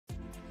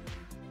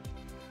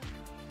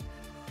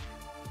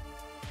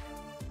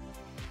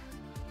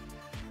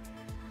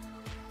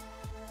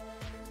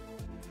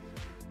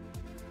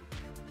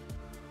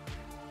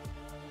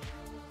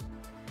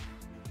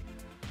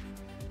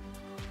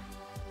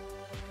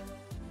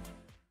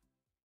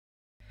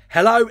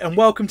Hello and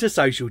welcome to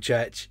Social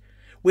Church.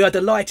 We are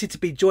delighted to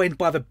be joined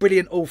by the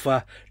brilliant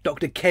author,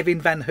 Dr.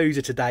 Kevin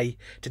Vanhoozer today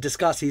to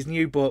discuss his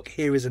new book,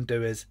 Hearers and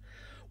Doers.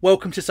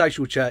 Welcome to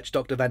Social Church,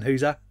 Dr.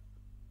 Vanhoozer.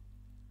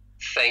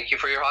 Thank you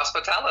for your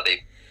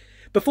hospitality.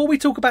 Before we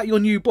talk about your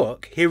new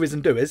book, Hearers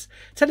and Doers,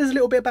 tell us a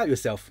little bit about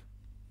yourself.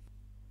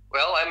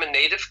 Well, I'm a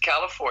native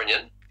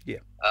Californian. Yeah.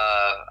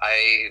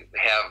 I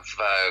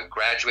have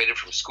graduated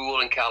from school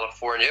in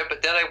California,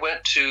 but then I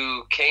went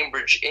to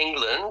Cambridge,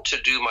 England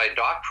to do my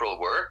doctoral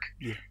work.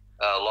 Yeah.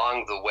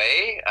 Along the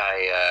way,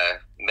 I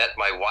met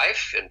my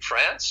wife in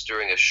France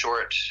during a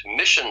short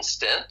mission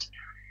stint.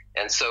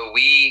 And so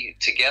we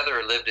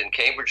together lived in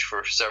Cambridge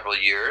for several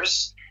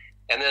years.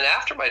 And then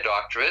after my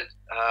doctorate,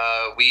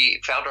 we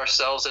found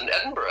ourselves in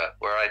Edinburgh,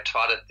 where I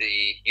taught at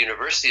the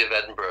University of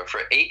Edinburgh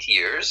for 8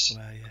 years.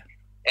 Wow, yeah.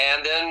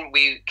 And then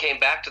we came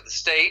back to the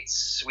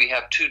States. We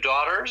have 2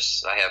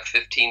 daughters. I have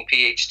 15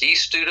 PhD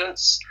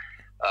students.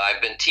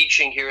 I've been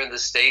teaching here in the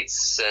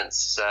States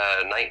since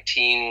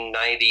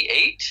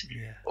 1998,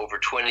 over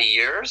 20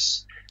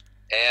 years.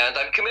 And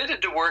I'm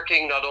committed to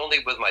working not only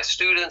with my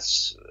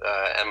students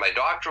and my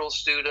doctoral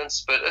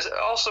students, but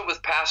also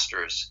with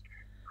pastors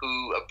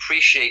who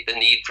appreciate the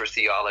need for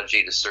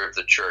theology to serve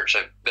the church.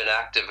 I've been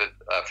active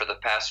for the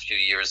past few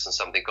years in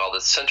something called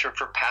the Center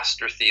for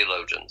Pastor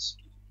Theologians.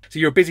 So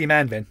you're a busy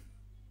man then?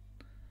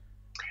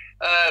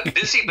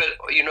 Busy, but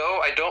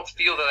I don't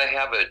feel that I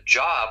have a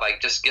job. I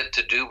just get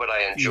to do what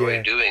I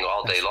enjoy doing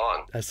all day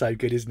long. That's so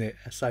good, isn't it?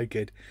 That's so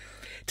good.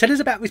 Tell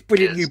us about this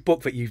brilliant new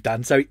book that you've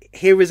done. So,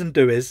 Hearers and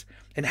Doers.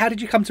 And how did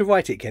you come to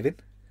write it, Kevin?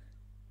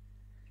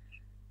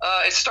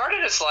 It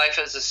started its life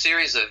as a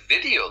series of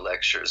video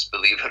lectures,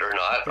 believe it or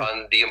not,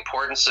 on the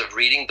importance of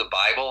reading the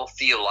Bible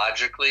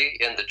theologically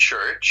in the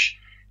church.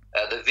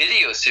 The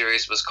video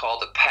series was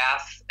called The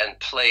Path and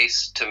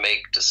Place to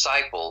Make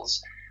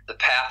Disciples. The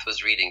path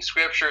was reading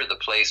scripture, the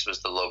place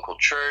was the local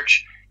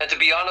church. And to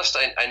be honest,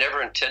 I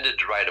never intended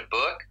to write a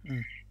book,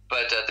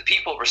 but the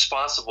people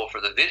responsible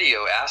for the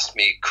video asked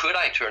me, could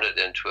I turn it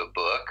into a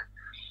book?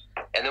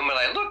 And then when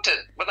I looked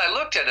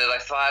at it, I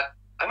thought,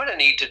 I'm going to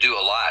need to do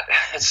a lot.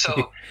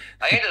 So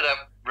I ended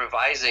up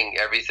revising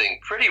everything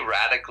pretty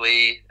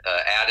radically,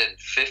 added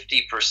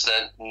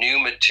 50% new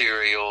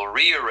material,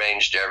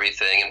 rearranged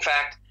everything. In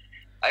fact,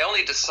 I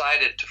only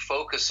decided to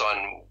focus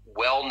on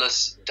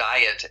wellness,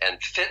 diet, and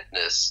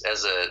fitness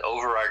as an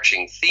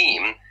overarching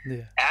theme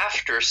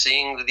after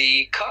seeing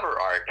the cover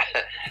art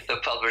the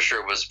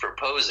publisher was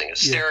proposing, a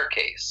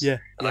staircase.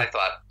 And I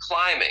thought,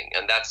 climbing,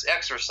 and that's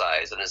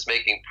exercise, and it's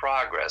making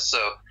progress.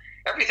 So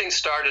everything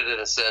started, in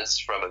a sense,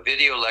 from a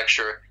video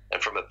lecture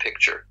and from a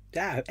picture.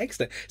 Yeah,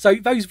 excellent. So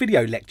those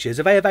video lectures,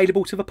 are they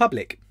available to the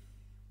public?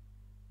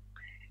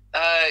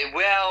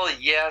 Well,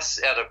 yes,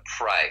 at a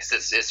price.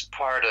 It's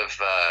part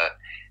of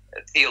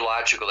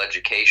theological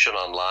education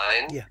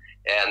online.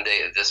 And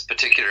this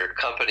particular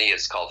company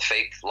is called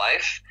Faith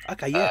Life.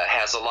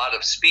 Has a lot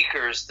of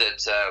speakers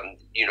that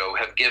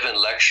have given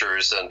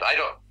lectures, and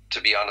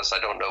to be honest, I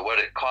don't know what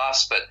it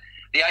costs, but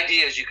the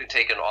idea is you can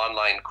take an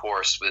online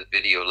course with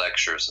video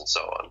lectures and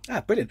so on.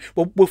 Brilliant.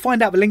 Well, we'll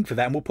find out the link for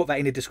that, and we'll put that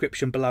in the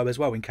description below as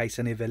well, in case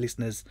any of the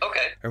listeners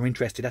are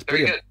interested. That's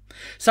brilliant. Very good.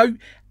 So,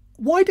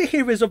 why do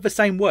hearers of the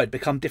same word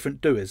become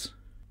different doers?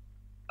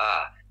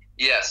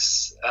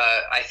 Yes.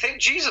 I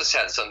think Jesus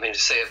had something to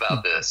say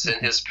about this in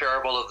his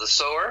parable of the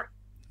sower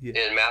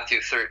in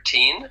Matthew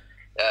 13.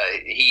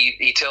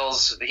 He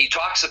talks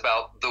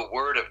about the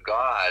word of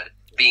God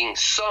being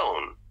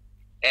sown,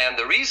 and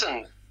the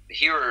reason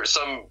hearers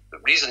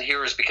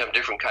become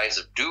different kinds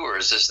of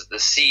doers is that the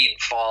seed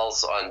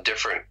falls on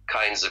different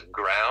kinds of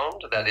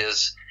ground. That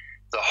is,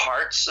 the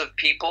hearts of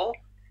people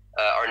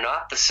are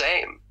not the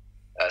same.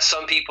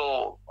 Some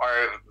people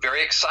are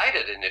very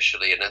excited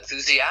initially and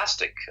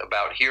enthusiastic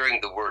about hearing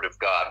the word of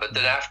God, but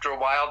then after a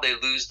while they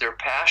lose their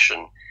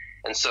passion.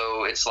 And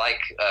so it's like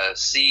a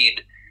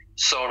seed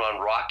sown on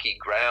rocky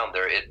ground.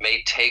 It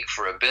may take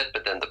for a bit,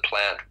 but then the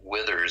plant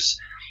withers.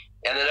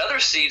 And then other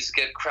seeds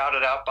get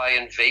crowded out by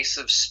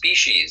invasive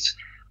species,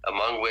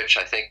 among which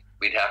I think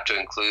we'd have to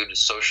include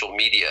social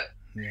media.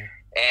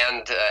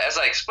 And as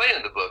I explain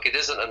in the book, it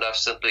isn't enough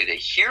simply to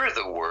hear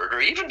the word or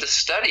even to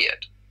study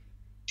it.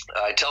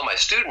 I tell my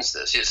students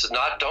this.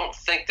 Don't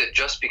think that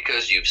just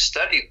because you've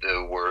studied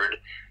the word,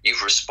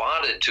 you've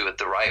responded to it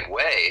the right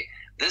way.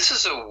 This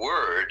is a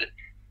word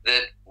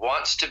that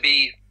wants to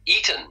be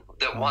eaten,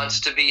 that wants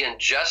to be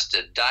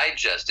ingested,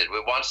 digested.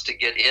 It wants to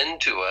get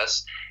into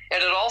us.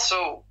 And it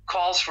also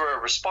calls for a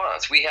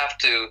response. We have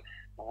to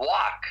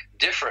walk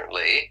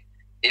differently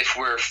if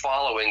we're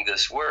following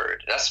this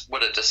word. That's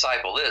what a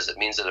disciple is. It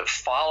means that a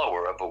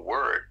follower of a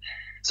word.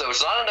 So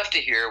it's not enough to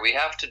hear. We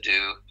have to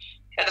do.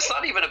 And it's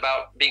not even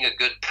about being a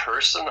good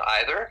person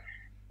either.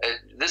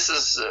 This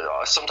is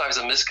sometimes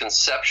a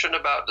misconception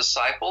about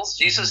disciples.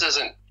 Jesus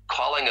isn't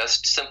calling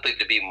us simply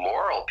to be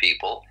moral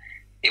people.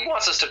 He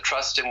wants us to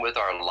trust him with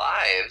our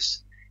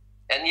lives.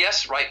 And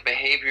yes, right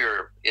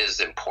behavior is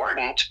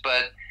important,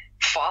 but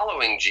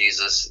following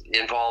Jesus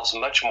involves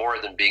much more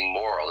than being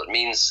moral. It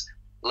means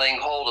laying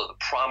hold of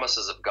the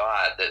promises of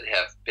God that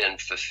have been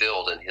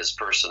fulfilled in his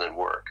person and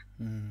work.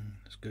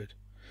 That's good.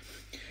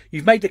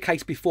 You've made the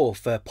case before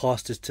for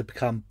pastors to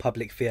become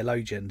public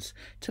theologians.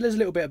 Tell us a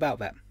little bit about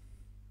that.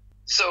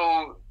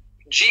 So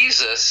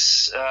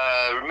Jesus,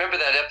 remember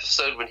that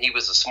episode when he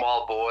was a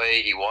small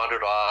boy? He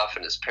wandered off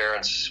and his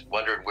parents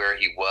wondered where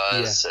he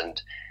was,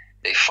 and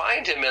they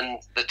find him in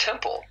the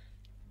temple.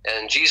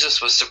 And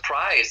Jesus was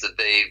surprised that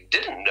they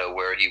didn't know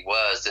where he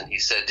was, and he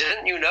said,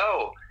 "Didn't you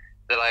know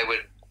that I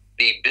would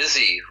be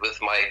busy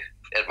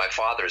at my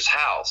Father's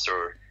house,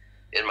 or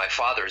in my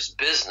Father's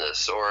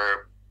business?"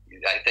 Or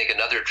I think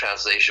another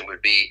translation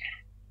would be,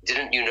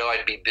 "Didn't you know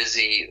I'd be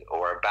busy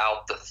or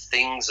about the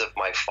things of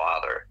my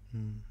Father?"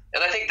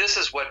 And I think this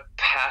is what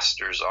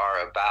pastors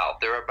are about.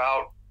 They're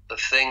about the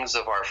things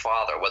of our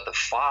Father, what the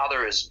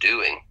Father is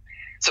doing.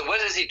 So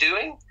what is he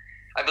doing?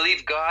 I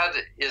believe God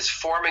is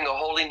forming a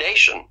holy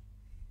nation.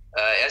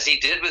 As he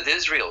did with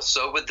Israel,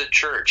 so with the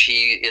church.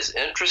 He is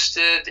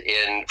interested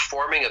in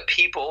forming a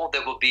people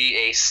that will be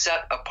a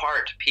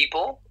set-apart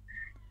people,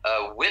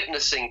 a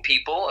witnessing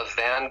people, a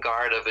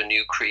vanguard of a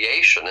new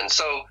creation. And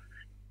so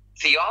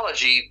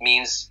theology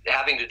means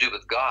having to do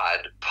with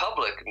God.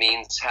 Public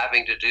means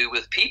having to do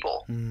with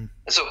people. And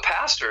so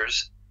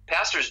pastors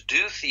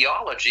do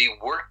theology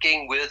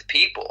working with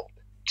people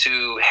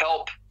to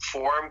help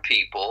form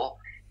people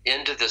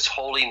into this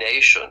holy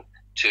nation,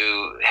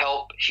 to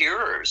help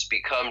hearers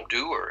become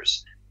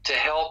doers, to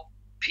help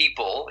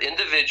people,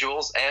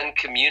 individuals and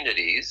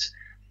communities,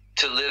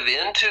 to live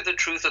into the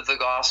truth of the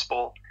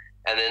gospel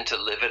and then to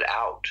live it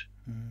out.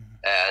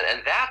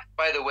 And that,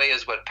 by the way,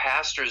 is what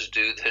pastors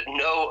do that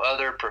no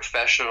other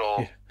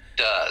professional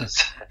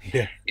does.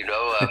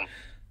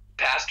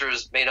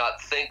 Pastors may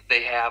not think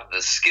they have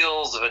the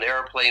skills of an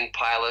airplane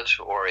pilot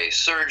or a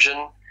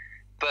surgeon,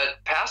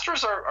 but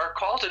pastors are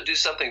called to do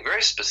something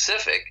very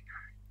specific.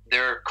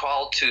 They're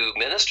called to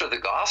minister the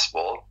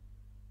gospel,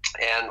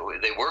 and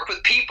they work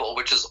with people,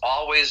 which is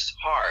always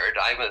hard.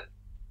 I'm a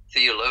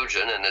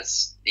theologian, and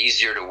it's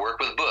easier to work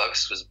with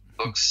books because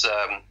books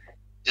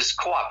just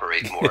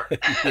cooperate more.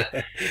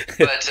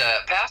 But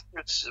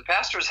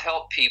pastors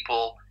help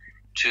people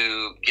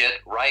to get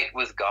right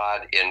with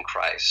God in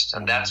Christ,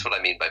 and that's what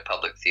I mean by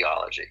public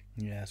theology.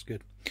 Yeah, that's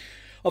good.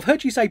 I've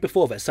heard you say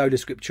before that sola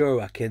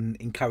scriptura can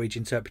encourage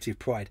interpretive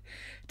pride.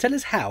 Tell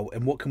us how,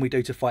 and what can we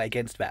do to fight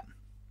against that?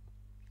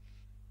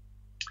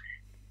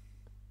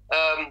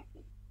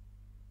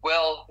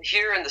 Well,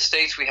 here in the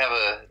States, we have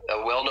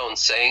a well-known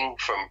saying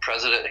from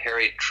President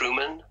Harry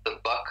Truman: "The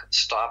buck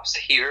stops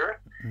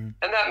here." And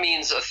that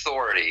means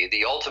authority.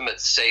 The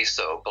ultimate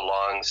say-so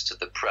belongs to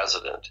the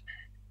president.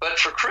 But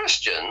for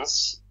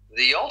Christians,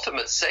 the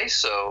ultimate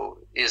say-so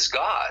is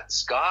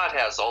God's. God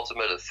has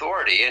ultimate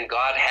authority, and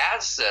God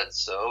has said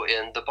so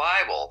in the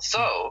Bible.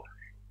 So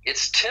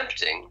it's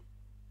tempting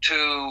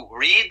to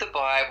read the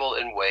Bible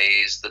in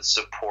ways that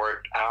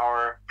support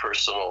our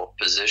personal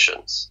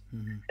positions.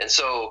 And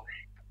so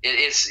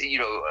it's,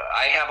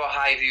 I have a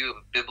high view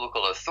of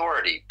biblical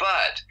authority,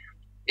 but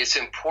it's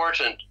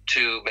important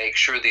to make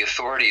sure the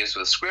authority is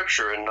with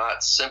Scripture and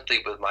not simply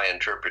with my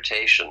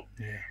interpretation.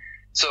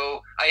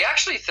 So I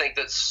actually think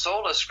that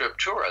sola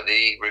scriptura,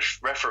 the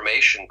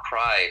Reformation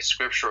cry,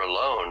 Scripture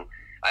alone,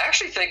 I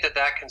actually think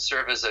that can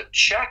serve as a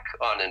check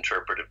on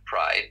interpretive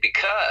pride,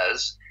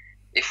 because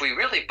if we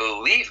really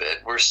believe it,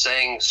 we're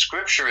saying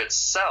Scripture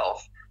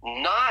itself,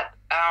 not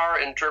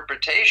our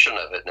interpretation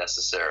of it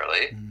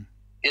necessarily,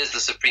 is the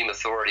supreme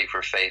authority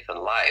for faith and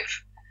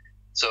life.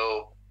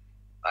 So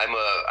I'm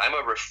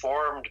a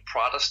Reformed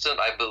Protestant.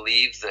 I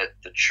believe that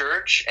the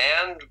church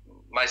and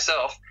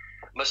myself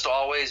must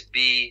always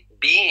be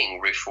being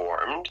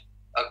reformed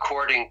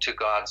according to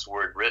God's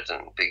word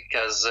written,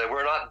 because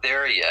we're not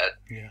there yet,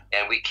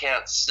 and we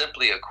can't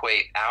simply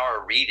equate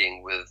our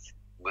reading with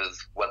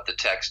what the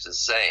text is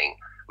saying.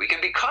 We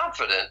can be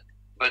confident,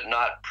 but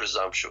not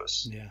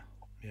presumptuous. Yeah,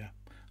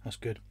 that's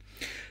good.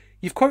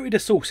 You've quoted a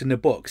source in the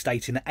book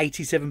stating that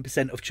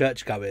 87% of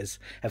churchgoers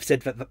have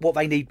said that what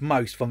they need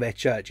most from their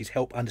church is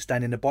help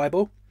understanding the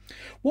Bible.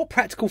 What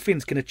practical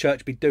things can a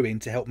church be doing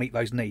to help meet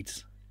those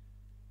needs?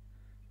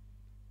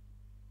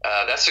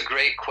 That's a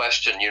great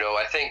question.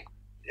 I think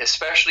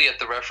especially at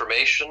the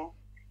Reformation,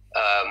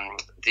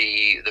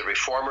 the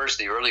reformers,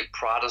 the early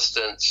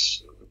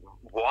Protestants,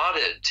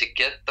 wanted to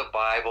get the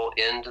Bible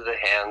into the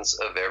hands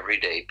of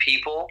everyday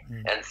people.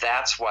 And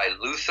that's why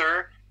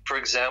Luther, for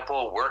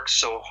example, worked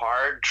so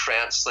hard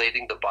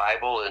translating the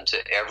Bible into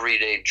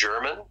everyday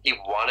German. He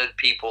wanted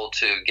people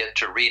to get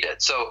to read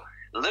it. So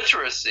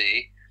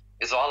literacy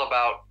is all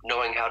about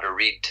knowing how to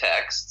read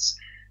texts.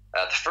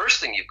 The first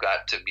thing you've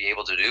got to be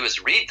able to do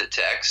is read the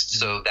text.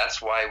 So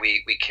that's why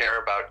we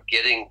care about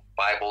getting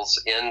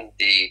Bibles in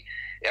the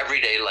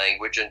everyday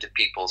language into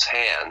people's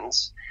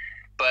hands.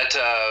 But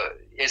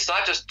it's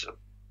not just,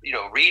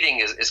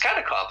 reading is kind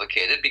of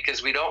complicated,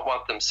 because we don't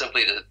want them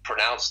simply to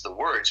pronounce the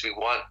words. We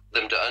want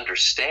them to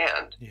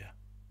understand.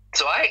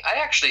 So I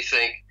actually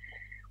think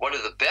one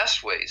of the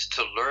best ways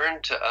to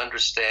learn to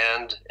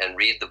understand and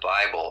read the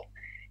Bible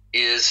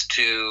is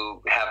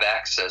to have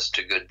access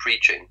to good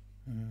preaching.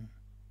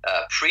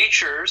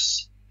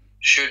 Preachers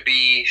should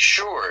be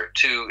sure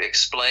to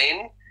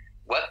explain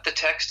what the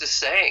text is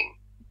saying.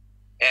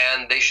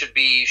 And they should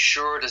be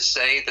sure to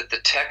say that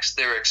the text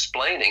they're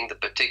explaining, the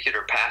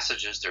particular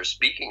passages they're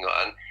speaking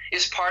on,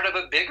 is part of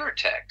a bigger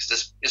text,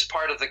 is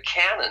part of the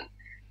canon,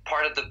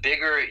 part of the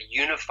bigger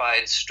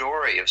unified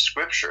story of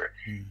Scripture.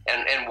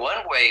 And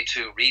one way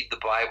to read the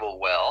Bible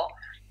well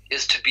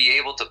is to be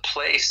able to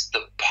place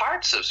the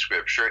parts of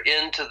Scripture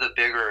into the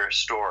bigger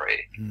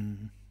story.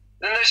 Then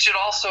there should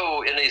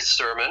also, in a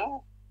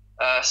sermon,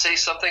 say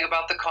something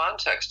about the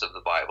context of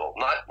the Bible,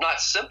 not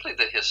simply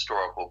the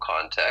historical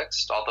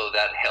context, although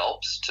that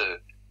helps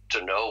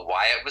to know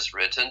why it was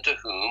written, to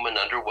whom, and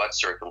under what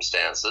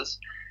circumstances,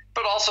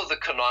 but also the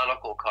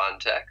canonical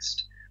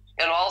context,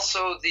 and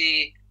also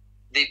the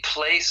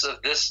place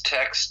of this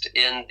text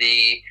in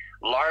the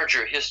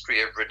larger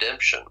history of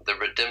redemption, the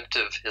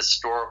redemptive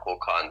historical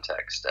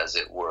context, as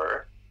it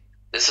were.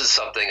 This is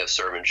something a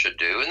sermon should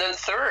do. And then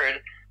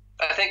third,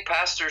 I think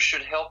pastors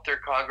should help their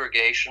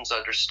congregations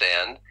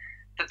understand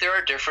that there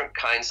are different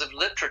kinds of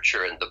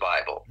literature in the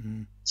Bible.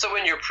 So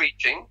when you're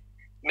preaching,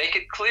 make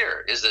it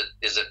clear. Is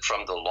it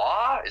from the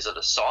law? Is it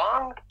a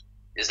song?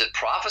 Is it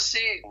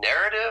prophecy,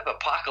 narrative,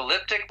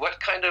 apocalyptic? What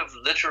kind of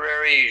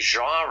literary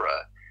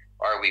genre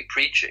are we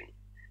preaching?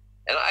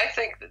 And I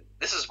think that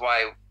this is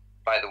why,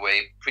 by the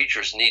way,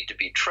 preachers need to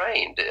be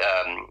trained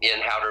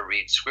in how to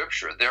read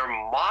Scripture. They're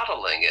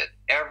modeling it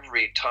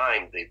every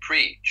time they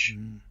preach.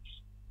 And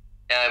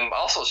I'm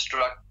also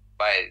struck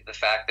by the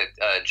fact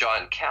that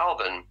John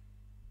Calvin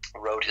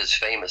wrote his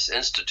famous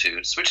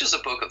Institutes, which is a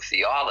book of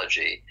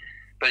theology,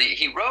 but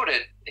he wrote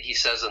it, he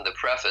says in the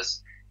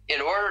preface, in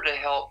order to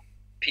help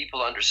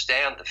people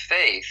understand the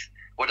faith,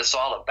 what it's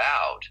all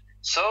about,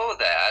 so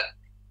that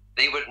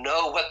they would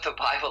know what the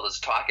Bible is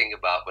talking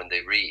about when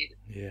they read.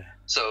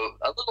 So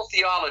a little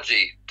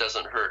theology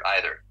doesn't hurt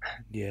either.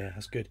 Yeah,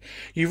 that's good.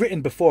 You've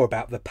written before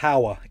about the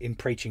power in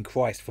preaching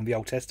Christ from the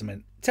Old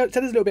Testament. Tell us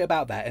a little bit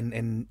about that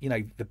and you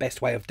know, the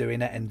best way of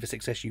doing it and the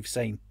success you've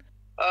seen.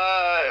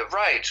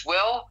 Right.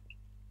 Well,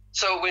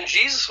 so when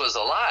Jesus was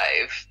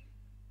alive,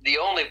 the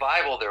only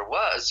Bible there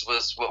was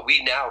what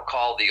we now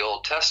call the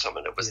Old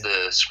Testament. It was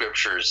the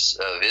Scriptures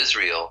of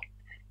Israel.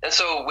 And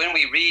so when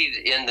we read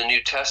in the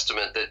New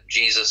Testament that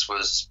Jesus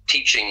was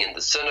teaching in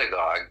the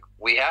synagogue,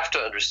 we have to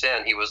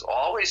understand he was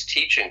always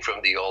teaching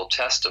from the Old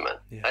Testament.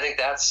 I think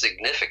that's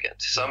significant.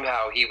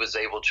 Somehow he was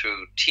able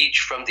to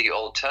teach from the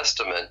Old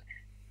Testament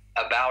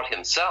about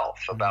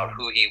himself, about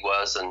who he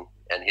was and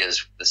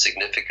the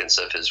significance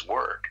of his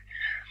work.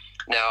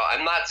 Now,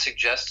 I'm not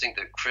suggesting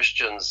that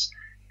Christians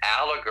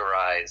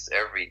allegorize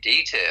every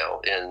detail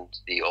in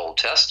the Old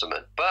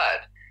Testament,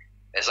 but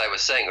as I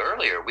was saying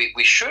earlier,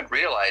 we should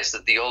realize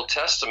that the Old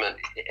Testament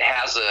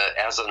has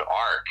an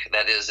arc.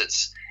 That is,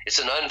 it's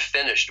an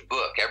unfinished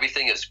book.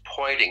 Everything is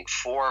pointing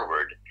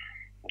forward.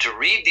 To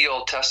read the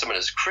Old Testament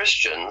as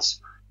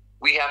Christians,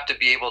 we have to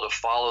be able to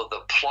follow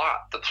the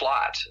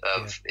plot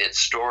of its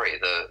story,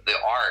 the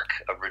arc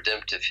of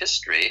redemptive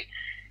history,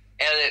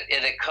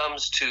 and it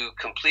comes to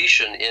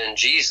completion in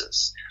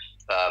Jesus.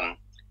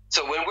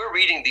 So when we're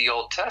reading the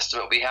Old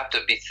Testament, we have to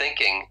be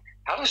thinking,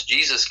 how does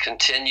Jesus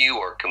continue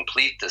or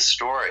complete this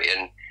story?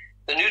 And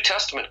the New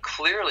Testament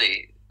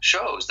clearly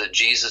shows that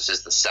Jesus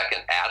is the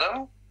second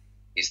Adam.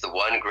 He's the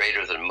one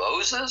greater than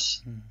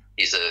Moses.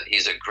 He's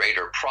a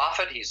greater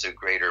prophet. He's a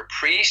greater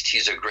priest.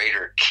 He's a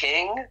greater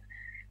king.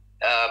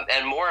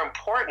 And more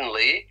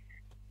importantly,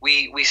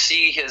 we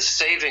see his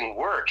saving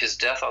work, his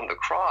death on the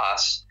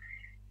cross,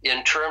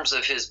 in terms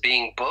of his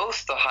being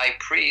both the high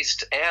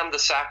priest and the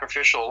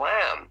sacrificial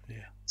lamb.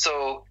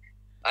 So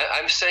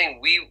I'm saying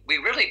we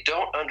really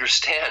don't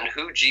understand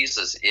who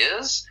Jesus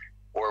is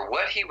or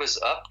what he was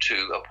up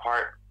to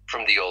apart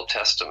from the Old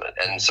Testament.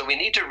 And so we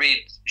need to read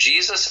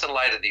Jesus in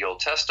light of the Old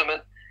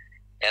Testament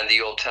and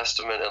the Old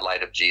Testament in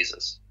light of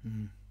Jesus.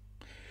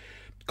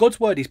 God's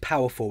word is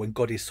powerful and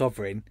God is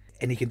sovereign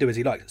and he can do as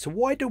he likes. So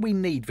why do we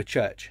need the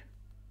church?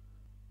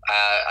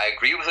 I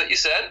agree with what you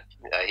said.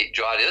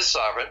 God is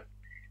sovereign,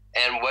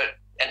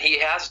 and he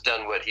has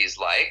done what he's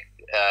like.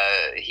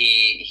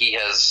 He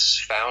has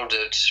found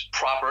it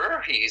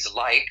proper. He's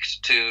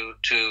liked to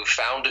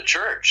found a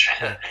church.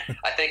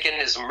 I think in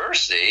his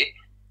mercy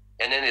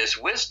and in his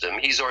wisdom,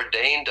 he's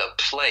ordained a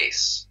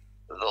place,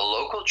 the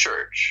local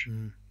church,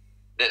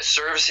 that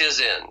serves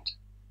his end.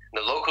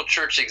 The local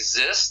church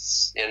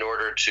exists in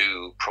order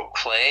to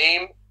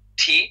proclaim,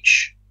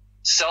 teach,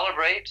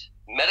 celebrate,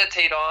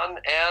 meditate on,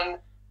 and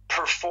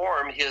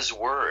perform his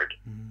word.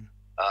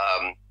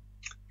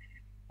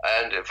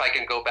 And if I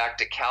can go back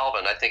to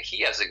Calvin, I think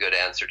he has a good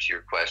answer to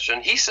your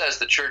question. He says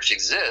the church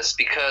exists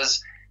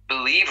because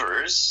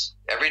believers,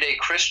 everyday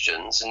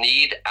Christians,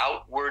 need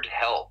outward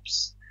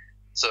helps.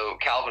 So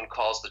Calvin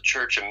calls the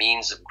church a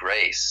means of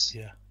grace.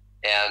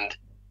 And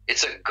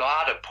it's a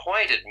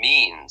God-appointed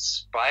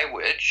means by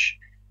which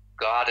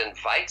God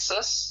invites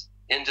us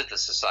into the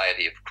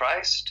society of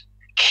Christ,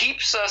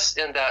 keeps us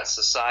in that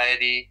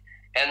society,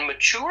 and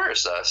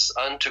matures us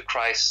unto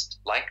Christ's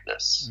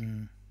likeness.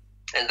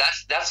 And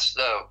that's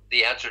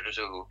the answer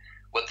to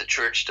what the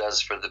church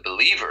does for the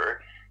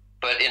believer.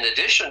 But in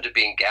addition to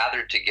being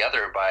gathered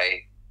together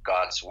by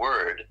God's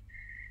word,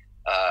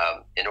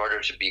 in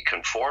order to be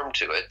conformed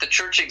to it, the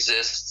church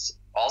exists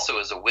also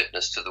as a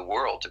witness to the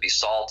world, to be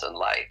salt and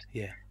light.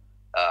 Yeah.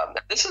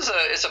 This is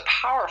a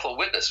powerful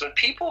witness. When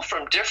people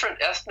from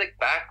different ethnic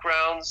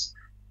backgrounds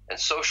and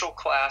social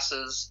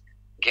classes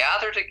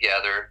gather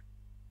together,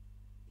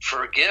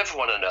 forgive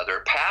one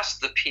another, pass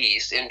the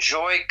peace,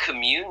 enjoy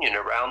communion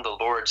around the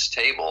Lord's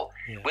table,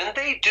 when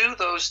they do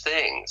those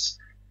things,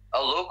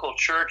 a local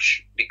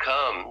church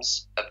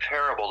becomes a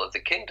parable of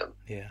the kingdom.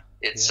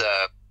 It's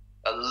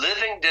a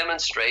living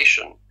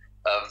demonstration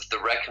of the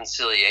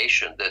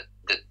reconciliation that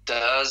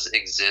does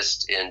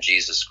exist in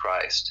Jesus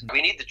Christ.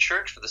 We need the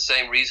church for the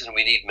same reason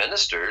we need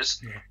ministers,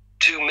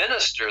 to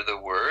minister the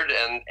word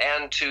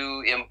and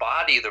to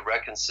embody the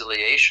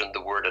reconciliation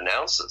the word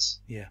announces.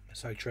 Yeah,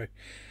 so true.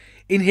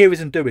 In Hearers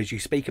and Doers, you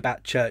speak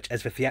about church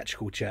as the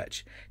theatrical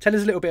church. Tell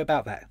us a little bit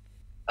about that.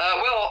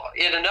 Well,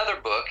 in another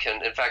book,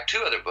 and in fact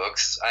 2 other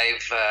books,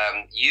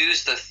 I've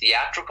used the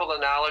theatrical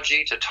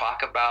analogy to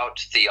talk about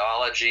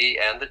theology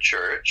and the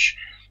church.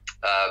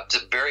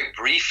 Very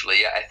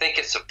briefly, I think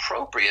it's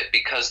appropriate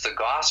because the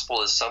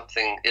gospel is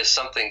something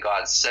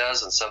God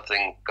says and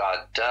something God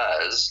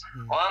does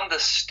on the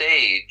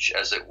stage,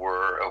 as it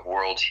were, of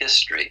world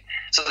history.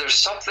 So there's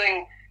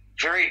something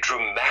very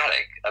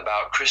dramatic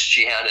about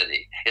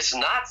Christianity. It's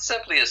not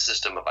simply a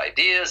system of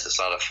ideas. It's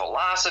not a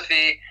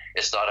philosophy.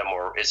 It's not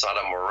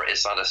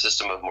a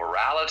system of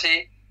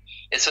morality.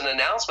 It's an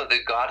announcement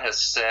that God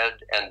has said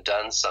and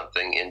done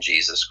something in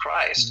Jesus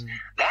Christ.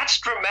 That's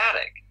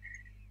dramatic.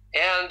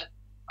 And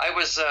I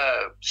was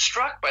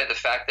struck by the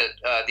fact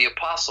that the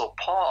Apostle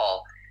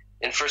Paul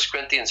in 1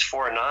 Corinthians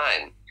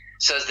 4:9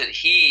 says that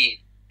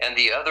he and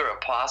the other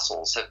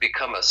apostles have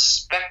become a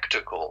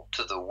spectacle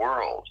to the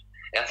world.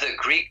 And the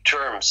Greek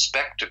term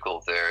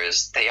spectacle there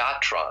is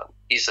theatron.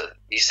 He's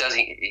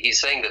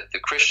saying that the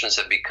Christians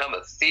have become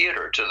a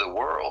theater to the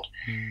world.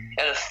 And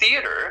a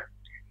theater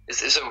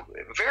is a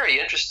very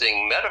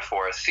interesting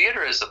metaphor. A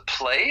theater is a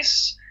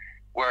place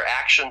where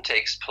action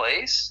takes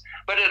place,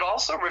 but it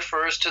also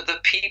refers to the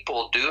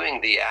people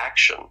doing the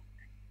action.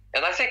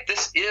 And I think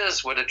this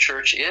is what a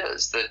church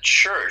is. The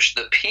church,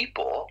 the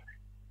people,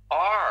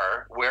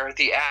 are where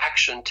the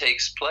action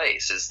takes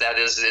place.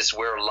 Is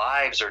where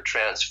lives are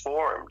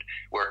transformed,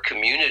 where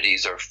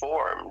communities are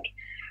formed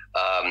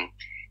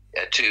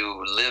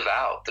to live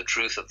out the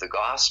truth of the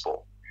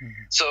gospel.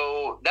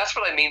 So that's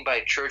what I mean by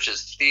church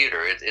as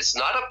theater. It's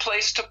not a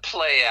place to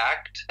play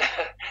act.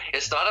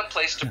 It's not a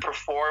place to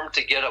perform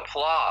to get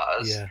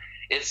applause.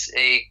 It's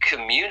a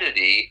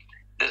community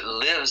that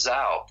lives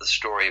out the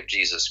story of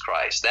Jesus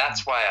Christ.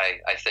 That's why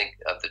I think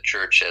of the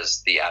church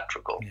as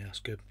theatrical. Yeah, that's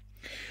good.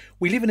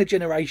 We live in a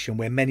generation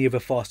where many of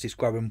the fastest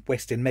growing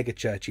Western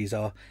megachurches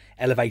are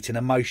elevating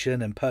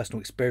emotion and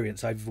personal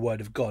experience over the word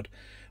of God.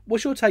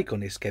 What's your take on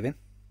this, Kevin?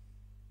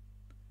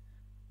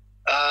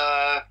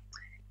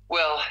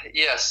 Well,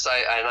 yes,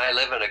 I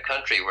live in a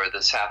country where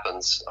this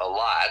happens a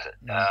lot.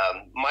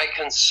 My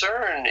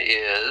concern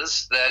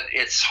is that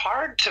it's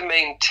hard to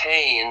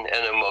maintain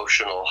an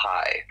emotional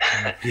high.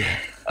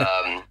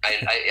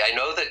 I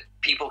know that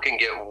people can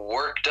get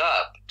worked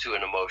up to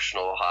an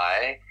emotional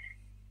high,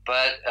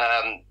 but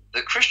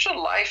the Christian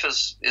life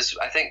is,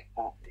 I think,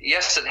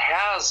 yes, it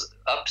has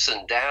ups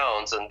and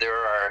downs, and there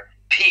are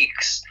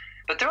peaks,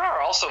 but there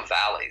are also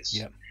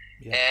valleys.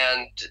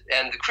 And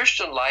the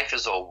Christian life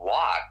is a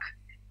walk,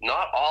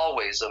 not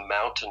always a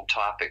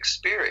mountaintop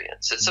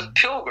experience. It's a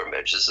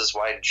pilgrimage. This is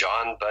why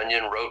John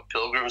Bunyan wrote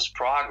Pilgrim's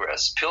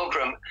Progress.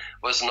 Pilgrim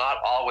was not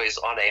always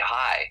on a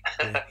high.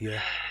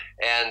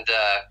 And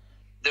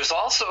there's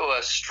also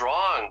a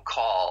strong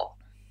call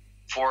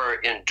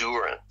for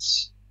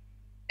endurance.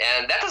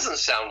 And that doesn't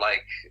sound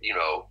like,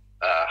 a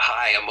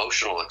high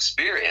emotional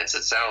experience.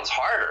 It sounds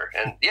harder.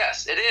 And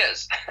yes, it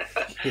is.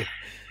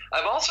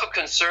 I'm also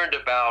concerned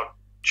about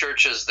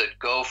churches that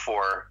go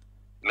for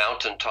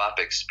mountaintop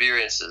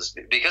experiences,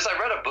 because I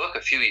read a book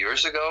a few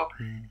years ago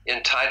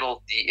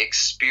entitled The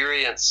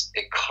Experience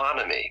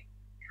Economy.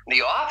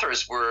 The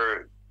authors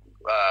were,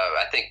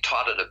 I think,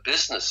 taught at a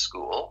business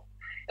school,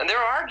 and they're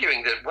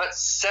arguing that what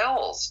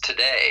sells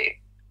today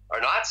are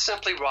not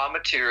simply raw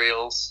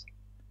materials,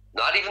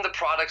 not even the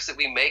products that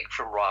we make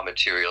from raw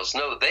materials.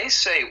 No, they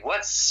say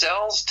what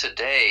sells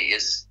today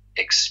is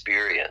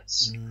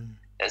experience.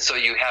 And so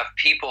you have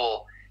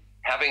people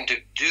having to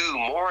do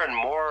more and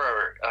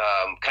more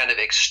kind of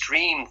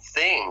extreme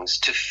things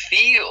to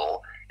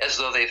feel as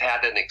though they've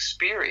had an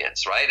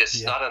experience, right?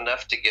 It's not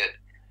enough to get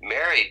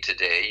married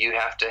today. You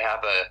have to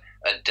have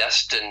a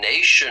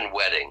destination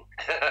wedding.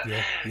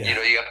 You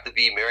have to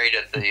be married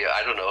at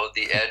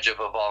the edge of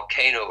a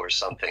volcano or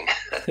something.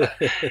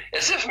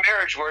 As if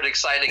marriage weren't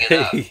exciting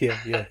enough.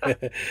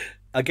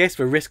 I guess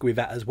the risk with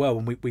that as well,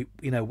 and we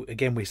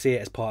again we see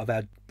it as part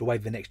of the way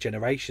the next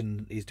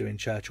generation is doing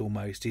church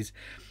almost, is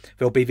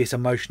there'll be this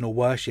emotional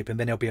worship and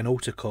then there'll be an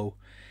altar call,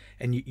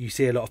 and you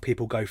see a lot of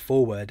people go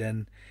forward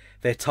and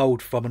they're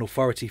told from an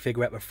authority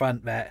figure at the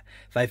front that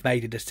they've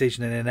made a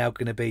decision and they're now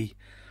going to be,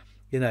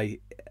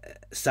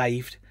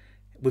 saved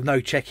with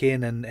no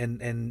check-in,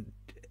 and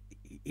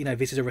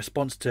this is a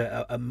response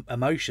to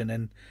emotion,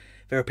 and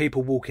there are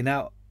people walking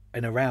out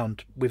and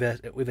around with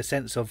a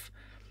sense of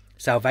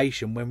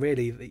salvation when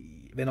really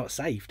they're not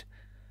saved.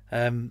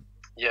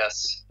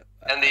 Yes.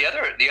 And the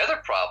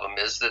other problem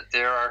is that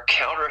there are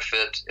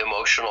counterfeit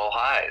emotional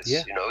highs.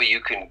 Yeah. You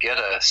can get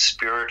a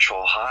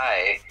spiritual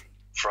high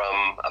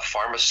from a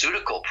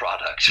pharmaceutical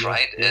product, Yeah,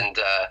 right? yeah. And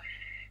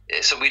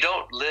so we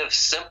don't live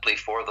simply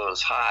for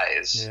those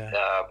highs.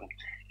 Yeah.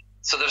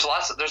 So there's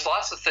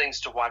lots of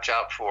things to watch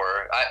out for.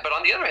 But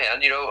on the other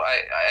hand,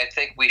 I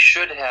think we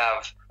should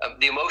have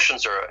the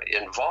emotions are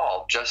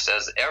involved, just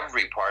as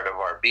every part of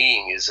our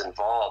being is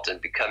involved in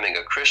becoming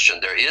a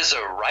Christian. There is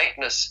a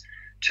rightness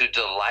to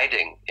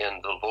delighting in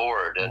the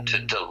Lord, and to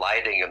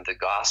delighting in the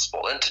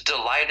gospel, and to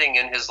delighting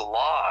in his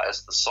law,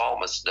 as the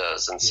psalmist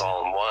does in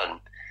Psalm 1.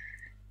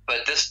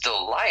 But this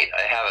delight,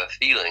 I have a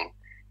feeling,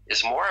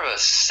 is more of a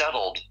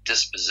settled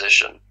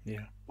disposition,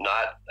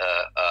 not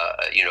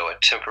a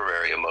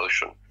temporary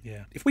emotion.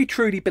 Yeah. If we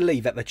truly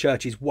believe that the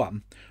church is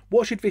one,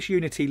 what should this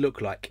unity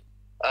look like?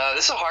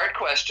 This is a hard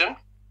question.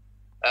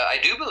 I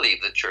do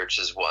believe the church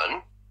is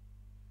one.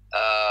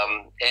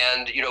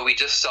 And we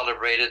just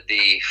celebrated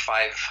the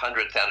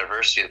 500th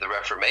anniversary of the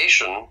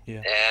Reformation,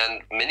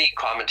 and many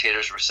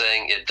commentators were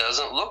saying it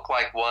doesn't look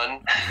like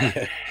one.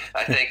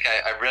 I think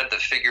I read the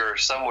figure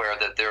somewhere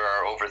that there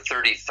are over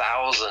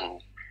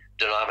 30,000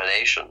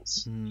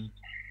 denominations.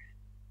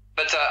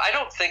 But I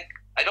don't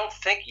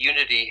think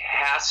unity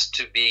has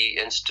to be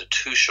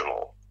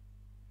institutional.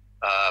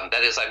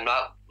 That is, I'm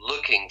not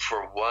looking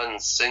for one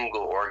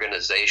single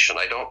organization.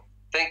 I don't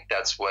think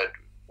that's what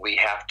we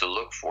have to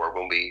look for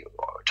when we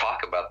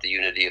talk about the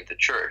unity of the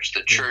church.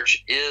 The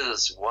church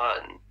is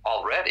one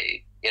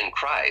already in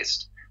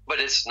Christ, but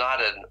it's not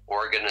an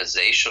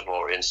organizational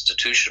or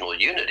institutional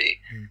unity.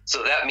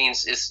 So that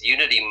means its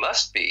unity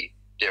must be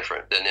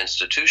different than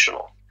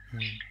institutional.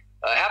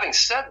 Having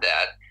said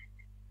that,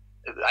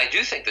 I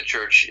do think the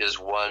church is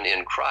one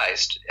in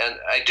Christ, and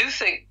I do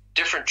think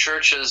different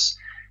churches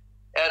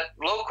at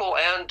local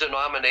and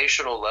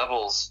denominational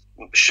levels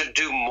should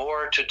do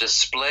more to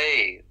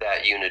display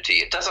that unity.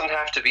 It doesn't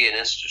have to be an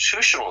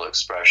institutional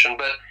expression,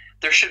 but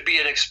there should be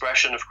an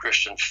expression of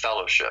Christian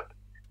fellowship.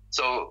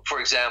 So, for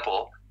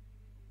example,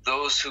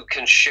 those who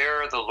can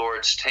share the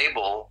Lord's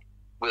table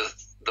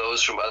with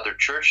those from other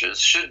churches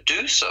should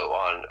do so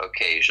on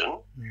occasion.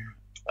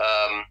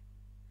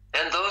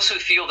 And those who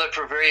feel that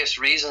for various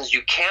reasons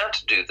you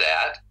can't do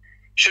that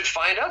should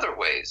find other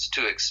ways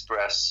to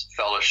express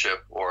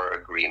fellowship or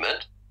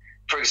agreement.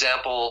 For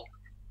example,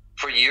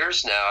 for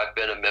years now, I've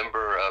been a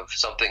member of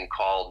something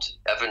called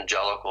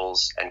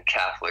Evangelicals and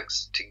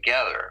Catholics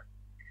Together.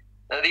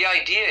 Now, the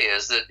idea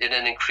is that in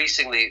an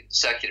increasingly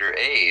secular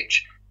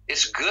age,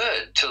 it's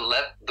good to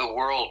let the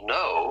world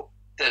know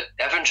that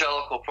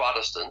evangelical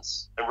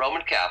Protestants and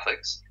Roman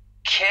Catholics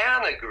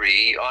can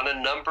agree on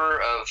a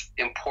number of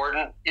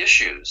important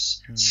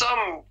issues,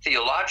 some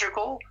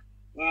theological,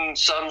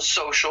 some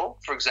social,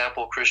 for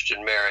example,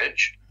 Christian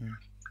marriage.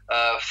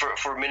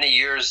 For many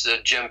years,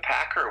 Jim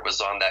Packer was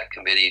on that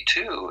committee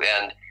too,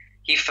 and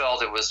he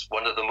felt it was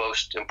one of the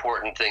most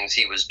important things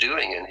he was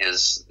doing in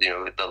his,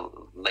 the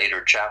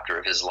later chapter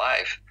of his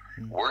life,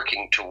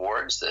 working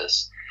towards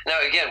this.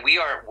 Now, again, we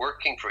aren't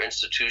working for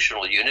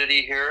institutional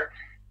unity here.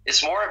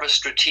 It's more of a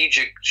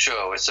strategic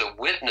show. It's a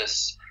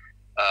witness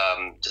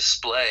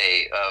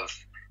display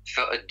of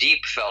a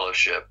deep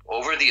fellowship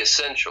over the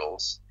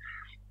essentials,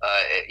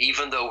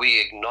 even though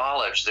we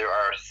acknowledge there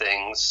are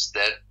things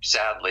that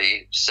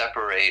sadly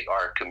separate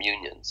our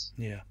communions.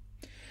 Yeah.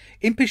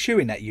 In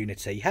pursuing that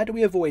unity, how do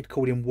we avoid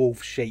calling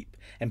wolves sheep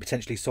and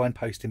potentially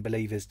signposting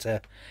believers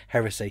to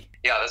heresy?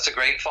 Yeah, that's a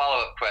great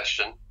follow-up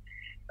question.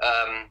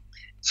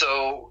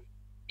 So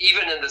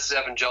even in this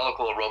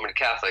Evangelical Roman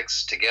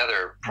Catholics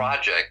Together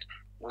project,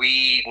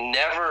 we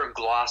never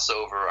gloss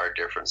over our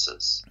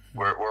differences.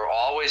 We're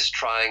always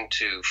trying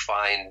to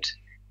find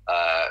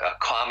a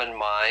common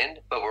mind,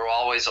 but we're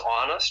always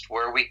honest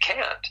where we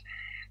can't.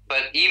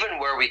 But even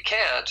where we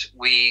can't,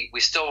 we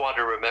still want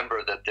to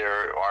remember that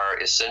there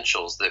are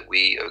essentials that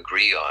we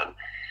agree on.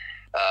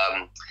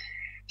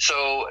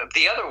 So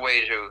the other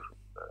way to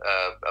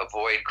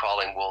avoid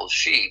calling wolves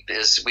sheep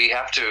is we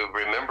have to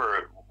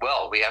remember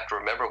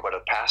what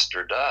a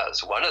pastor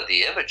does. One of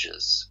the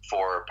images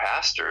for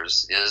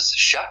pastors is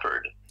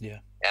shepherd. Yeah.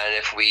 And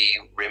if we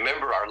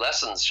remember our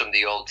lessons from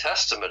the Old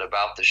Testament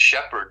about the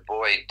shepherd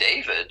boy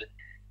David,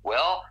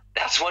 well,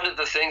 that's one of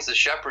the things the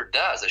shepherd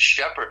does. A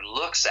shepherd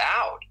looks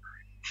out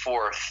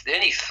for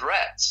any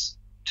threats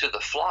to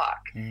the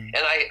flock. And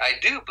I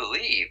do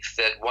believe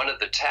that one of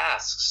the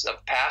tasks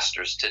of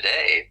pastors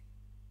today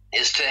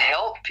is to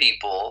help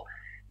people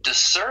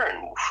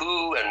discern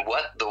who and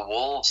what the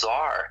wolves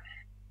are.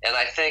 And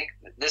I think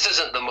this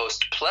isn't the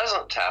most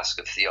pleasant task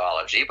of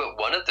theology, but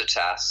one of the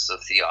tasks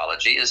of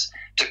theology is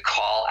to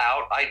call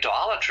out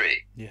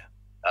idolatry. Yeah.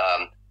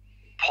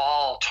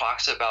 Paul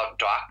talks about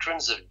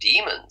doctrines of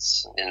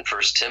demons in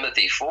 1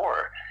 Timothy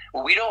 4.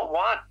 Well, we don't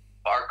want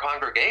our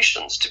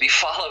congregations to be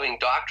following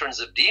doctrines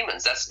of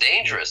demons. That's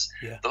dangerous.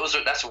 Yeah.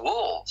 That's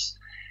wolves.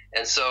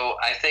 And so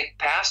I think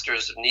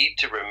pastors need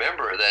to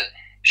remember that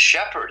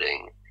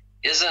shepherding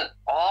isn't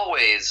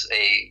always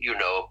a,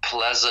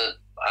 pleasant,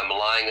 I'm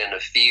lying in a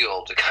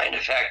field kind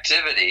of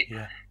activity.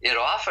 Yeah. It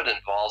often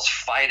involves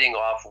fighting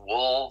off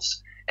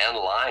wolves and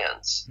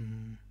lions.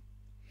 Mm.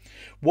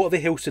 What are the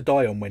hills to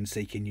die on when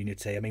seeking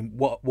unity? I mean,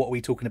 what are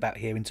we talking about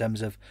here in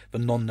terms of the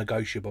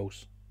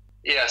non-negotiables?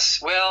 Yes,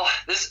 well,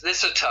 this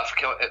is a tough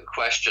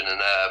question,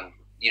 and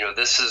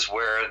this is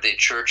where the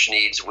church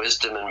needs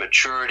wisdom and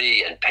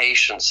maturity and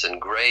patience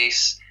and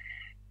grace.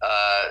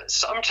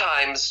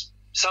 Sometimes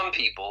some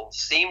people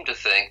seem to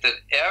think that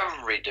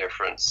every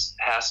difference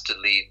has to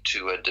lead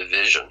to a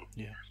division.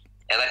 Yeah.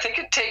 And I think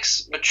it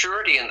takes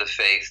maturity in the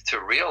faith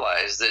to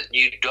realize that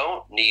you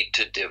don't need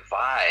to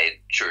divide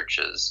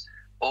churches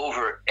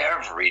over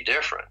every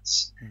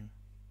difference. Mm.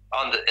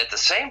 At the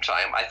same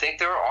time, I think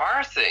there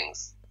are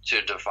things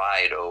to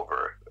divide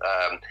over.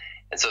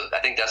 And so I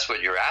think that's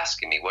what you're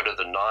asking me. What are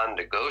the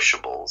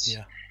non-negotiables?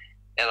 Yeah.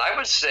 And I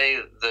would say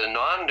the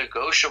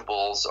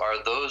non-negotiables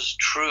are those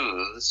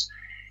truths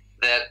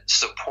that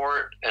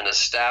support and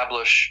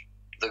establish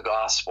the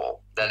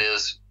gospel. That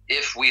is,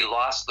 if we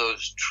lost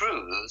those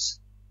truths,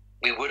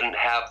 we wouldn't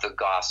have the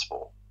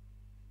gospel.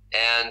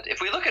 And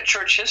if we look at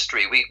church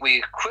history,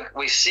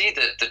 we see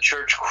that the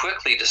church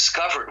quickly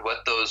discovered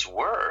what those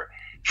were.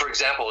 For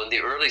example, in the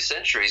early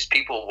centuries,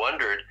 people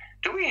wondered,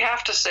 do we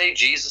have to say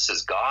Jesus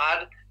is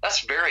God?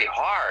 That's very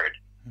hard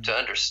to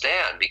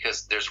understand,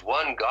 because there's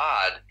one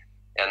God,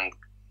 and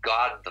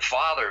God the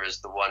Father is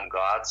the one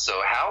God.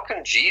 So how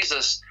can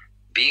Jesus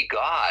be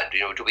God?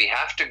 Do we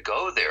have to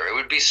go there? It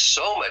would be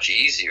so much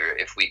easier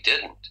if we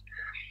didn't.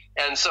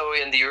 And so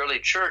in the early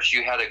church,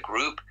 you had a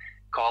group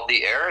called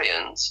the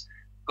Arians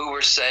who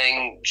were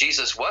saying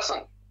Jesus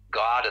wasn't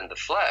God in the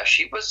flesh.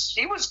 He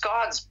was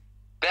God's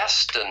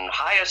best and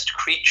highest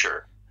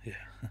creature. Yeah.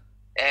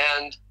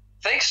 And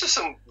thanks to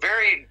some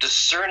very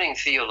discerning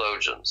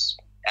theologians,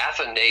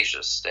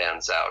 Athanasius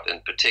stands out in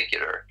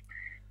particular,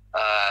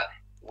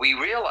 we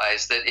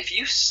realize that if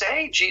you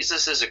say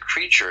Jesus is a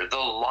creature, the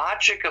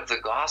logic of the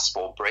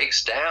gospel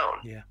breaks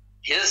down. Yeah.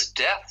 His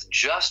death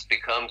just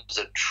becomes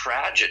a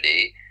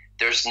tragedy.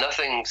 There's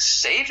nothing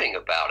saving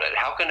about it.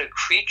 How can a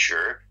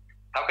creature's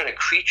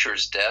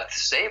death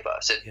save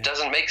us? It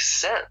doesn't make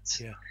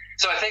sense. Yeah.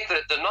 So I think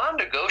that the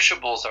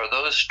non-negotiables are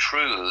those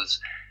truths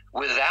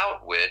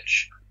without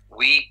which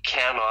we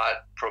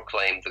cannot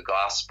proclaim the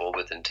gospel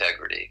with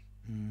integrity.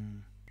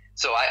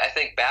 So I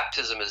think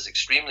baptism is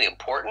extremely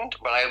important,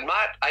 but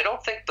I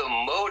don't think the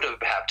mode of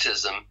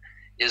baptism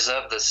is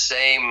of the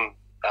same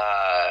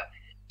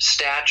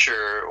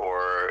stature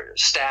or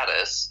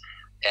status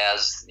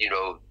as,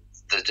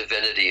 the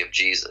divinity of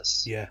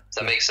Jesus. Yeah. Does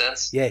that make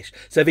sense? Yes.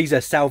 So these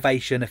are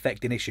salvation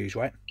affecting issues,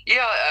 right?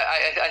 Yeah,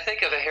 I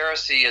think of a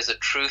heresy as a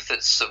truth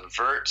that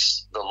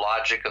subverts the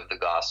logic of the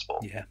gospel.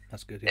 Yeah,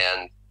 that's good.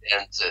 Yeah. And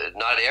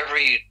not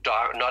every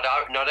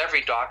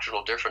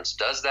doctrinal difference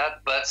does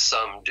that, but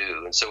some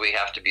do. And so we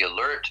have to be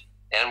alert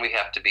and we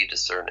have to be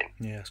discerning.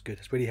 Yeah, that's good.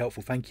 That's really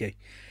helpful. Thank you.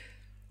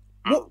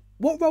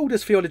 What role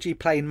does theology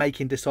play in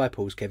making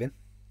disciples, Kevin?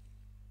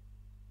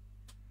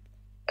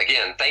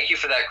 Again, thank you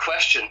for that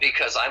question,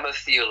 because I'm a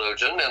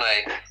theologian and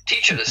I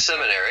teach at a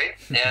seminary,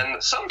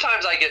 and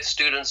sometimes I get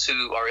students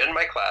who are in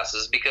my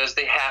classes because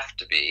they have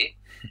to be,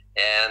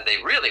 and they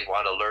really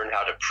want to learn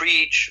how to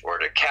preach or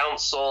to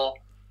counsel,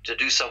 to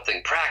do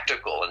something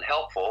practical and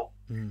helpful,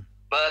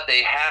 but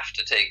they have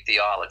to take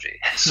theology.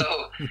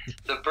 So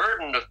the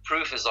burden of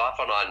proof is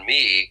often on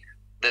me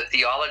that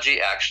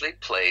theology actually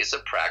plays a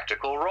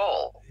practical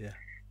role. Yeah.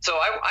 So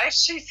I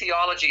see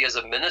theology as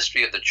a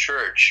ministry of the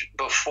church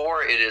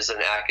before it is an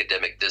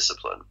academic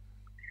discipline.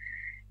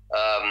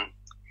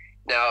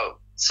 Now,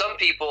 some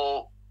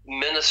people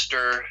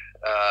minister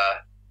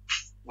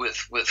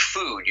with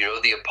food.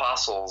 The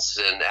apostles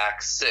in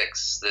Acts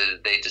 6,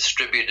 they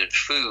distributed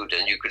food,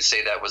 and you could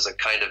say that was a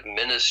kind of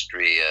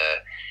ministry.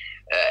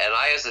 And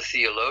I, as a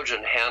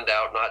theologian, hand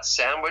out not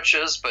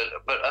sandwiches,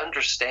 but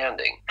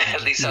understanding.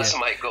 At least that's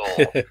my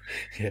goal.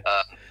 Yeah.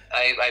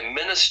 I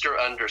minister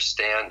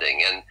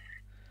understanding, and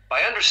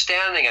by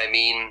understanding I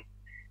mean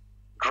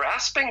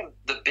grasping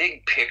the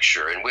big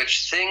picture in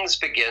which things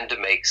begin to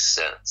make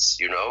sense,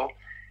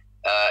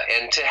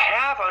 and to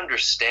have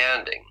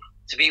understanding,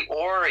 to be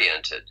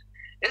oriented.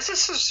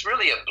 This is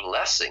really a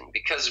blessing,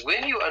 because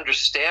when you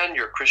understand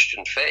your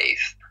Christian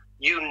faith,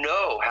 you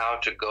know how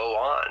to go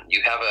on.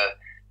 You have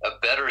a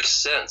better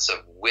sense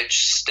of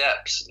which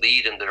steps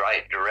lead in the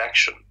right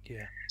direction.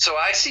 Yeah. So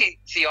I see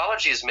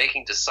theology as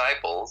making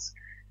disciples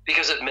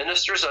because it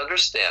ministers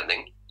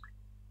understanding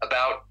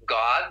about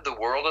God, the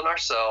world, and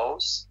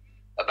ourselves,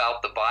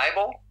 about the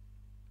Bible,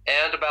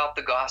 and about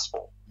the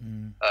gospel.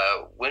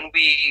 When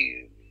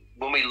we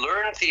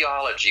learn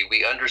theology,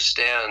 we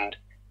understand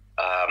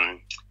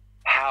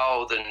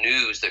how the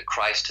news that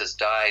Christ has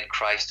died,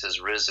 Christ has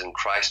risen,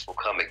 Christ will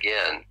come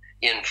again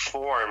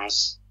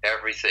informs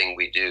everything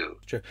we do.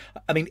 True.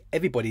 I mean,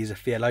 everybody is a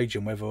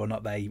theologian, whether or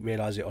not they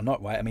realise it or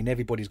not, right? I mean,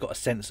 everybody's got a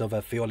sense of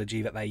a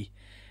theology that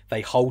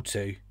they hold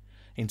to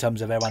in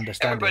terms of their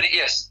understanding. Everybody,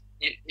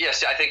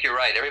 yes, I think you're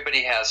right.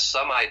 Everybody has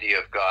some idea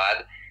of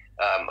God.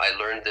 I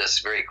learned this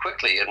very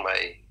quickly in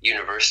my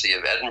University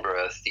of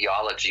Edinburgh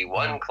Theology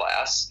 1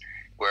 class,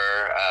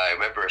 where I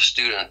remember a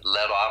student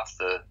led off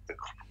the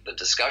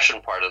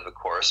discussion part of the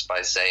course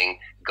by saying,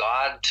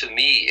 "God to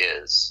me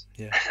is."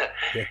 Yeah.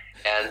 Yeah.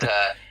 And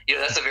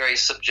that's a very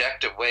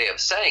subjective way of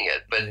saying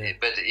it. But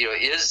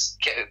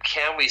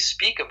can we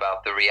speak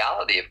about the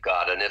reality of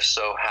God, and if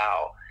so,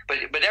 how?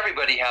 But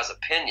everybody has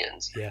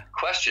opinions. Yeah.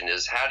 Question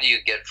is, how do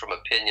you get from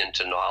opinion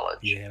to knowledge?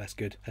 Yeah, that's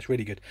good. That's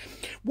really good.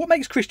 What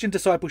makes Christian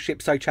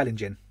discipleship so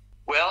challenging?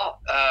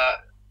 Well,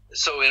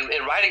 so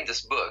in writing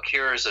this book,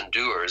 Hearers and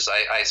Doers,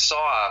 I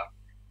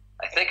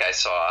think I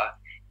saw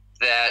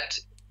that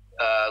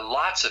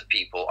lots of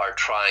people are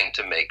trying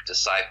to make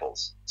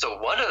disciples. So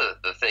one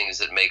of the things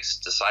that makes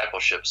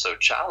discipleship so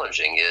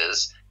challenging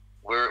is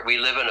we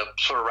live in a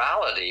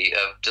plurality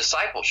of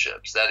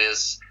discipleships. That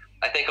is,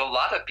 I think a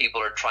lot of people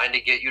are trying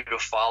to get you to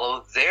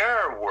follow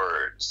their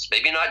words,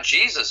 maybe not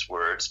Jesus'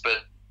 words,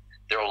 but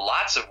there are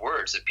lots of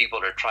words that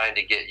people are trying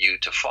to get you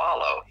to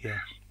follow. Yeah.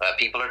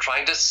 People are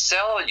trying to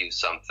sell you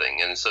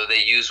something, and so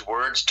they use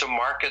words to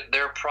market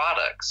their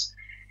products.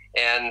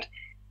 And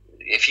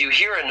if you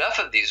hear enough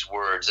of these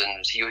words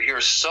and you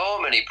hear so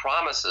many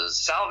promises,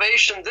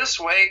 salvation this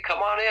way, come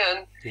on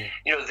in,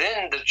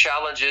 then the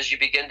challenge is you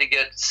begin to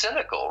get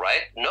cynical,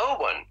 right? No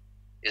one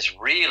is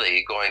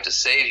really going to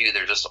save you.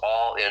 They're just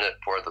all in it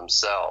for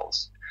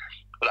themselves.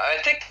 But I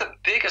think the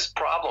biggest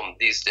problem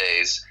these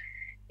days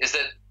is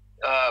that,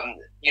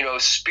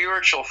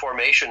 spiritual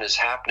formation is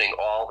happening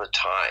all the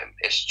time.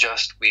 It's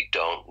just we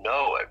don't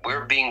know it.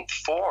 We're being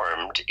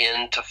formed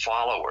into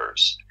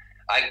followers.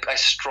 I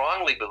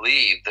strongly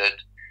believe that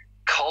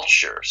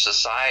culture,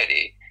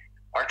 society,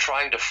 are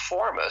trying to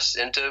form us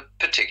into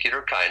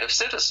particular kind of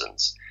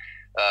citizens.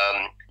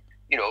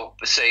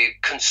 Say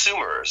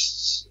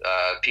consumers,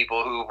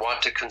 people who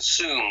want to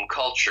consume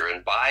culture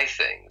and buy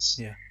things.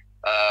 Yeah.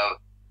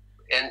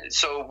 And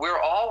so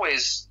we're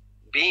always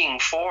being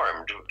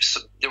formed.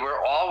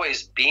 We're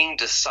always being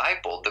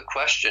discipled. The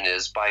question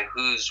is, by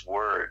whose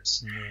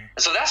words? Yeah.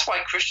 And so that's why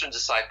Christian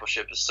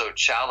discipleship is so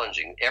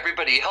challenging.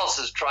 Everybody else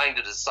is trying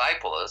to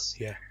disciple us.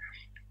 Yeah.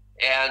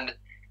 And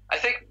I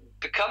think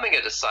becoming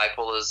a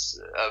disciple is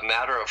a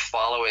matter of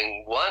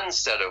following one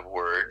set of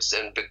words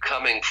and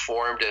becoming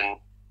formed in,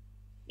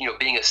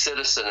 being a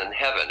citizen in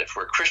heaven. If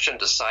we're Christian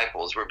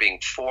disciples, we're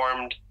being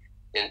formed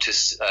into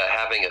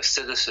having a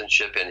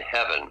citizenship in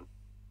heaven.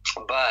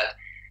 But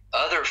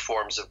other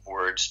forms of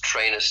words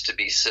train us to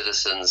be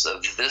citizens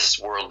of this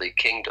worldly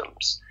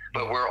kingdoms.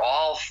 But we're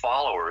all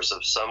followers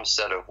of some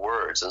set of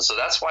words. And so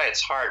that's why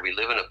it's hard. We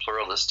live in a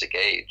pluralistic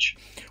age.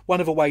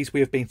 One of the ways we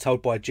have been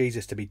told by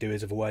Jesus to be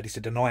doers of the word is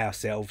to deny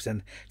ourselves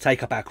and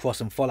take up our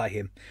cross and follow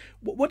him.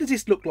 What does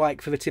this look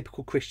like for the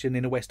typical Christian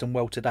in the Western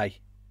world today?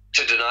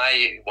 To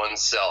deny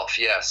oneself,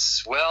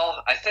 yes.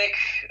 Well, I think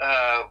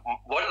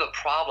one of the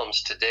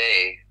problems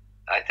today,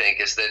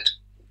 is that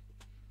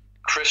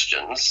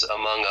Christians,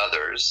 among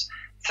others,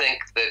 think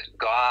that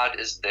God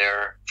is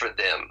there for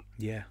them.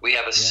 Yeah. We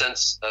have a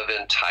sense of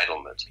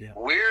entitlement. Yeah.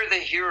 We're the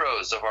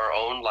heroes of our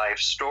own life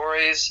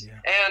stories,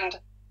 and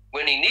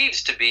when he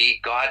needs to be,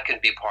 God can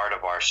be part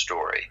of our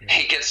story. Yeah.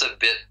 He gets a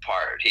bit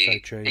part. He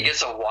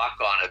gets a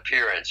walk-on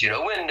appearance,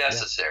 when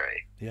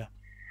necessary. Yeah.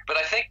 But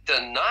I think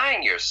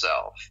dying to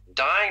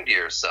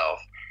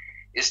yourself,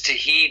 is to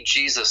heed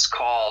Jesus'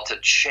 call to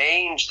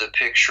change the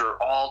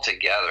picture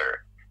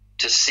altogether,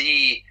 to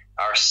see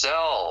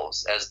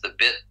ourselves as the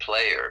bit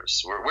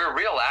players. We're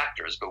real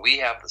actors, but we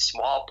have the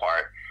small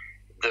part.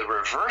 The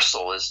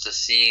reversal is to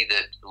see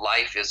that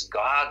life is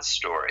God's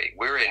story.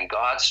 We're in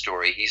God's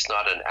story. He's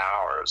not in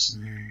ours.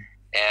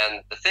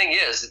 And the thing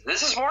is,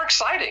 this is more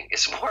exciting.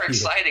 It's more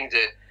exciting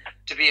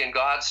to be in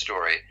God's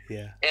story.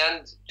 Yeah.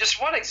 And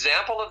just one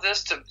example of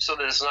this, so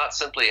that it's not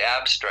simply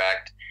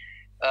abstract,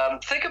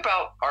 think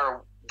about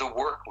the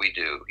work we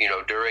do,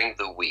 during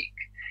the week.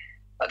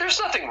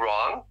 There's nothing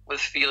wrong with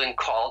feeling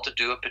called to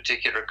do a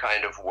particular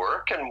kind of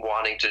work and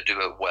wanting to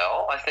do it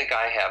well. I think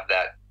I have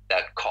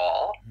that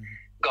call.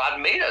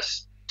 God made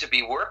us to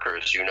be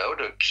workers,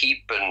 to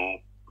keep and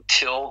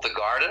till the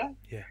garden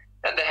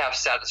and to have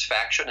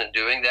satisfaction in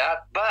doing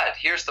that. But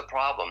here's the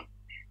problem.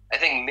 I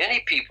think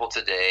many people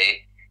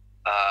today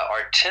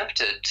are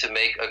tempted to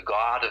make a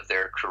God of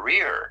their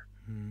career.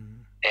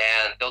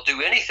 And they'll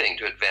do anything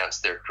to advance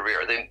their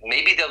career.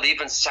 Maybe they'll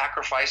even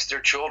sacrifice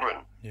their children.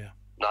 Yeah.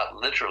 Not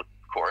literally,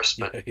 of course,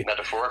 but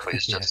metaphorically,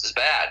 it's just as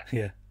bad.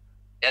 Yeah.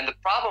 And the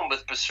problem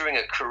with pursuing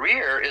a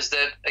career is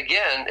that,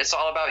 again, it's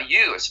all about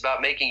you. It's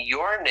about making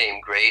your name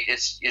great.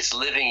 It's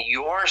living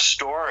your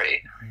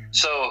story.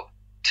 So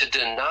to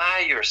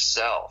deny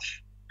yourself,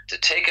 to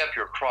take up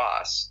your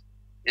cross,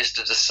 is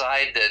to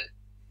decide that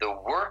the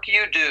work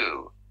you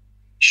do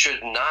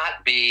should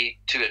not be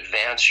to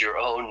advance your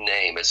own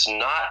name. It's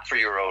not for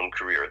your own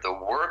career. The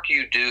work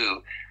you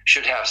do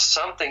should have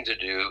something to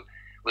do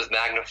with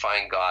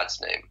magnifying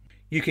God's name.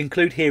 You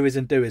conclude Hearers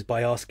and Doers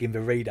by asking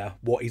the reader,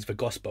 what is the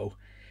gospel?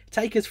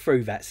 Take us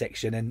through that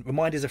section and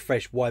remind us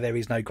afresh why there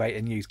is no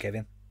greater news,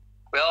 Kevin.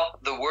 Well,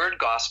 the word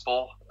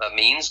gospel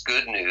means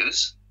good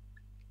news.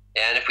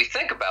 And if we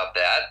think about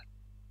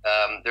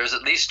that, there's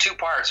at least two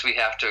parts we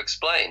have to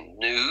explain: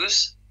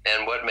 news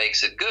and what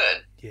makes it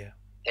good. Yeah.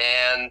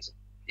 And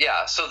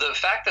yeah, so the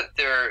fact that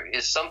there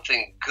is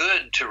something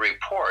good to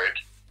report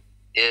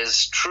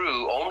is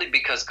true only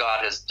because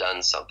God has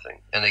done something.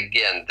 And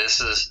again,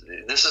 this is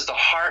the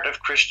heart of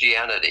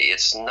Christianity.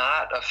 It's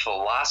not a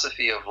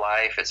philosophy of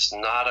life. It's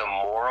not a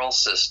moral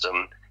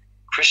system.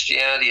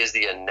 Christianity is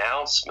the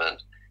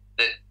announcement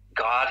that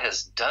God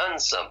has done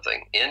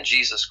something in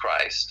Jesus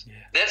Christ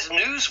that's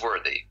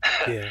newsworthy.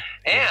 Yeah.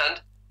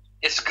 And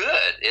it's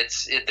good.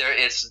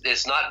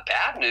 It's not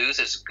bad news.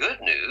 It's good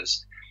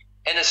news.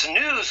 And it's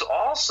news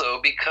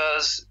also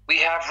because we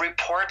have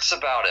reports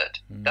about it.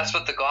 That's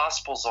what the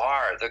Gospels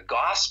are. The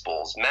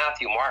Gospels,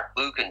 Matthew, Mark,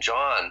 Luke, and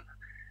John,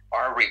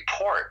 are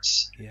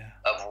reports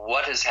of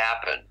what has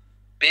happened.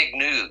 Big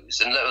news.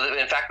 And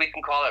in fact, we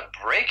can call it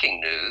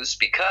breaking news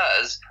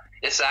because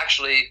it's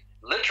actually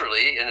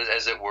literally,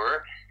 as it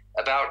were,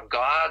 about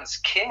God's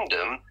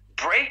kingdom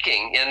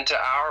breaking into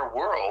our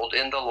world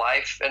in the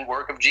life and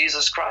work of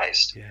Jesus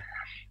Christ. Yeah.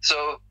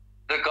 So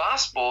the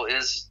gospel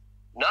is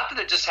not that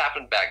it just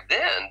happened back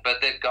then,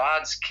 but that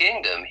God's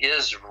kingdom,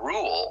 his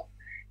rule,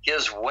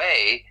 his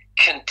way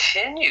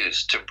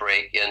continues to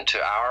break into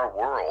our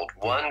world,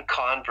 one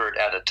convert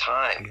at a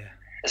time. Yeah.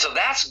 And so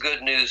that's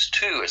good news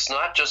too. It's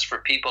not just for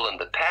people in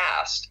the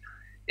past.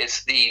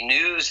 It's the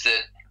news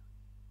that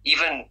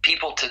even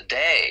people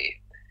today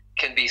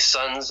can be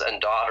sons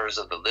and daughters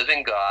of the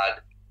living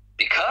God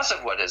because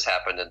of what has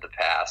happened in the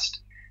past.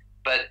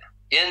 But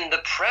in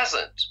the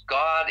present,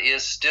 God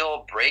is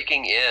still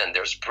breaking in.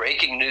 There's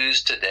breaking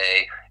news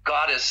today.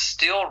 God is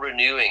still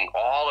renewing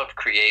all of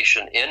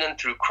creation in and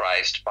through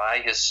Christ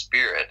by his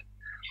Spirit.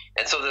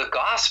 And so the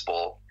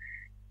gospel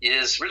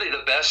is really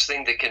the best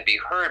thing that can be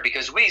heard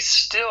because we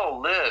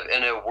still live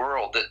in a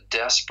world that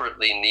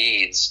desperately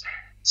needs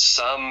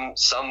some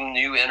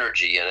new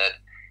energy in it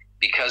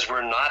because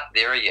we're not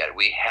there yet.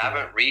 We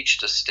haven't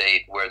reached a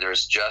state where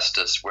there's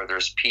justice, where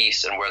there's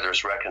peace, and where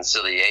there's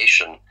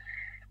reconciliation.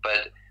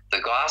 But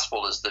the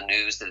gospel is the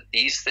news that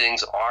these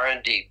things are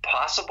indeed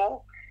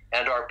possible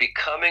and are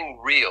becoming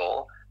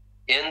real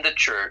in the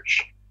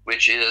church,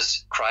 which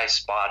is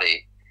Christ's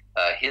body,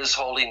 his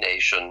holy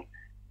nation,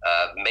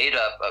 made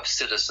up of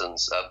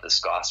citizens of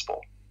this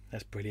gospel.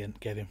 That's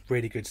brilliant, Kevin.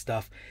 Really good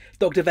stuff.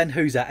 Dr.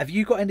 Vanhoozer, are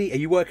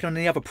you working on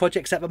any other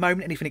projects at the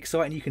moment? Anything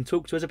exciting you can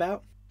talk to us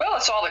about? Well,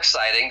 it's all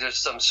exciting. There's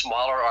some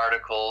smaller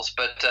articles,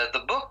 but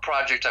the book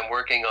project I'm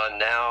working on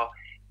now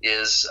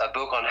is a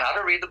book on how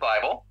to read the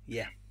Bible.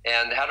 Yeah.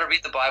 And how to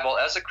read the Bible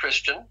as a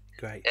Christian.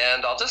 Great.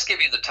 And I'll just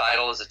give you the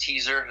title as a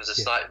teaser because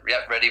it's not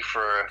yet ready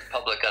for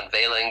public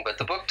unveiling, but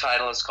the book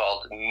title is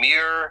called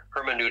Mere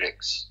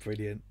Hermeneutics.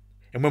 Brilliant.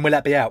 And when will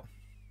that be out?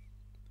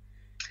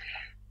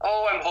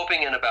 Oh, I'm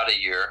hoping in about a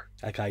year.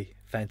 Okay,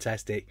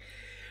 fantastic.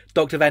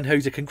 Dr.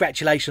 Vanhoozer,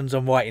 congratulations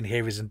on writing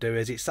Hearers and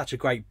Doers. It's such a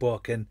great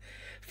book, and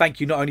thank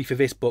you not only for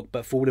this book,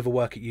 but for all of the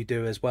work that you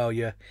do as well.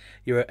 You're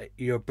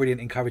a brilliant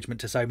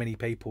encouragement to so many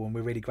people, and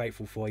we're really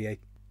grateful for you.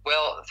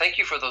 Well, thank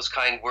you for those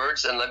kind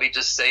words, and let me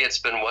just say it's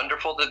been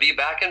wonderful to be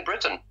back in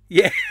Britain.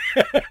 Yeah,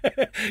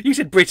 you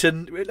said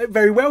Britain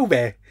very well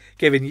there,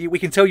 Kevin. We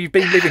can tell you've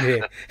been living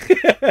here.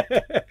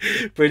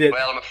 Brilliant.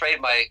 Well, I'm afraid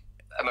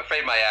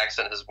my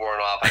accent has worn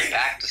off. I'm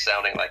back to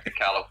sounding like a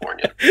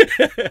Californian.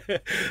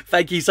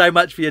 Thank you so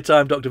much for your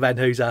time, Dr.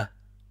 Vanhoozer.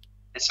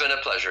 It's been a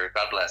pleasure.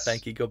 God bless.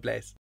 Thank you. God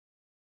bless.